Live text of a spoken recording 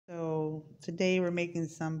Today we're making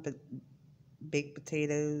some baked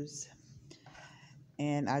potatoes,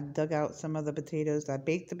 and I dug out some of the potatoes. I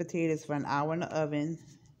baked the potatoes for an hour in the oven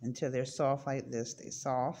until they're soft like this. They're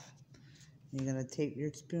soft. You're gonna take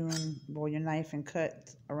your spoon, roll your knife, and cut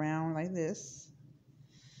around like this.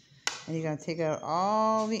 And you're gonna take out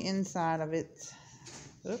all the inside of it.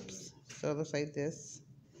 Oops. So it looks like this.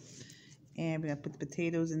 And we're gonna put the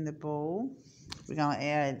potatoes in the bowl. We're gonna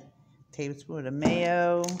add a tablespoon of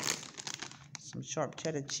mayo, some sharp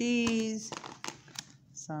cheddar cheese,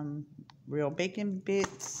 some real bacon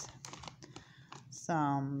bits,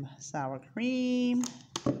 some sour cream,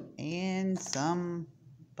 and some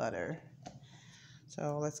butter.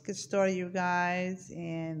 So let's get started, you guys,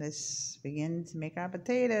 and let's begin to make our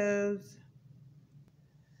potatoes.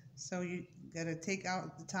 So you gotta take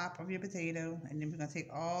out the top of your potato, and then we're gonna take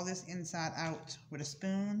all this inside out with a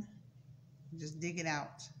spoon. Just dig it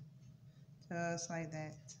out, just like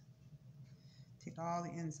that. Take all the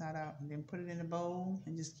inside out and then put it in a bowl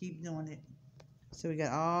and just keep doing it. So we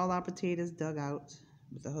got all our potatoes dug out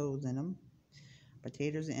with the holes in them.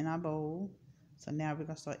 Potatoes are in our bowl. So now we're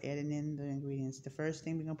gonna start adding in the ingredients. The first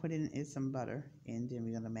thing we're gonna put in is some butter, and then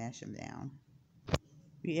we're gonna mash them down.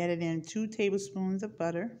 We added in 2 tablespoons of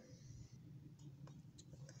butter.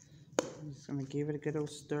 I'm just gonna give it a good old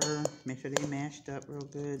stir. Make sure they're mashed up real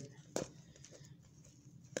good.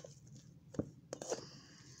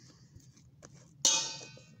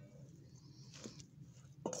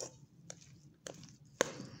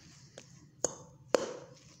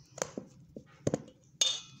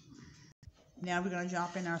 Now we're going to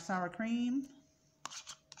drop in our sour cream.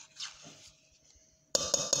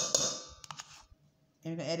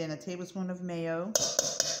 And we're going to add in a tablespoon of mayo.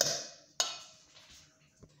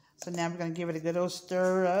 So now we're going to give it a good old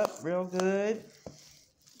stir up real good.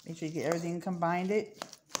 Make sure you get everything combined it.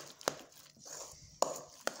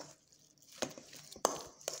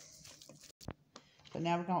 So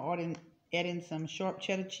now we're going to add in some sharp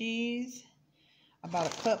cheddar cheese, about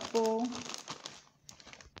a cupful.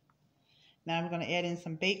 Now we're going to add in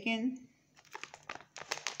some bacon.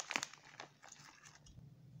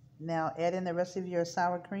 Now add in the rest of your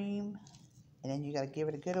sour cream, and then you got to give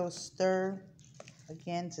it a good old stir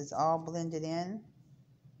again so it's all blended in.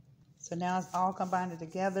 So now it's all combined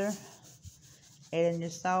together. Add in your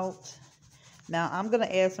salt. Now I'm going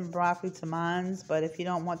to add some broccoli to mine, but if you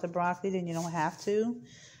don't want the broccoli, then you don't have to.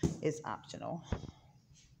 It's optional.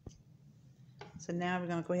 So now we're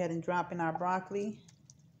going to go ahead and drop in our broccoli.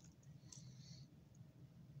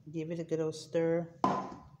 Give it a good old stir.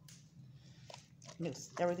 Mix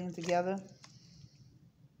everything together.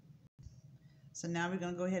 So now we're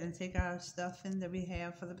going to go ahead and take our stuffing that we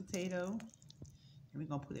have for the potato, and we're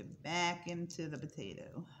going to put it back into the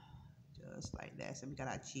potato. Just like that. So we got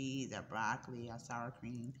our cheese, our broccoli, our sour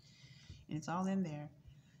cream, and it's all in there.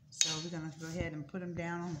 So we're going to go ahead and put them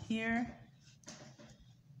down on here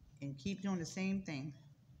and keep doing the same thing.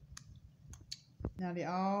 Now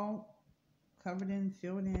they're all covered in,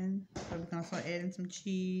 filled in. So we're going to start adding some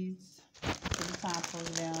cheese to the top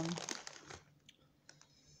of them.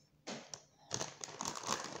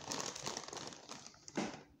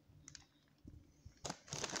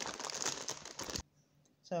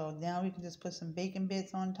 So now we can just put some bacon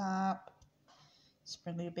bits on top.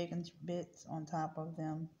 Sprinkle your bacon bits on top of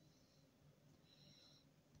them.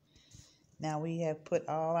 Now we have put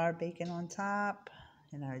all our bacon on top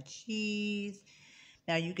and our cheese.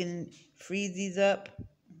 Now you can freeze these up,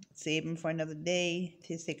 save them for another day.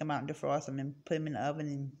 Just take them out and defrost them and put them in the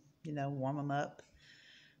oven and, warm them up.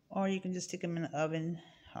 Or you can just stick them in the oven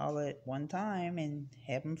all at one time and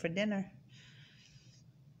have them for dinner.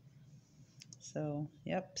 So,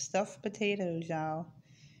 yep, stuffed potatoes, y'all.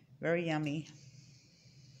 Very yummy.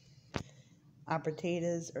 Our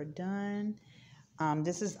potatoes are done.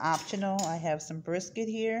 This is optional. I have some brisket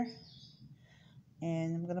here,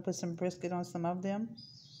 and I'm going to put some brisket on some of them.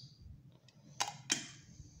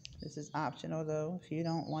 This is optional, though. If you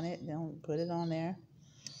don't want it, don't put it on there.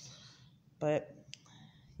 But,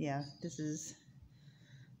 yeah, this is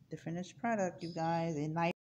the finished product, you guys. A nice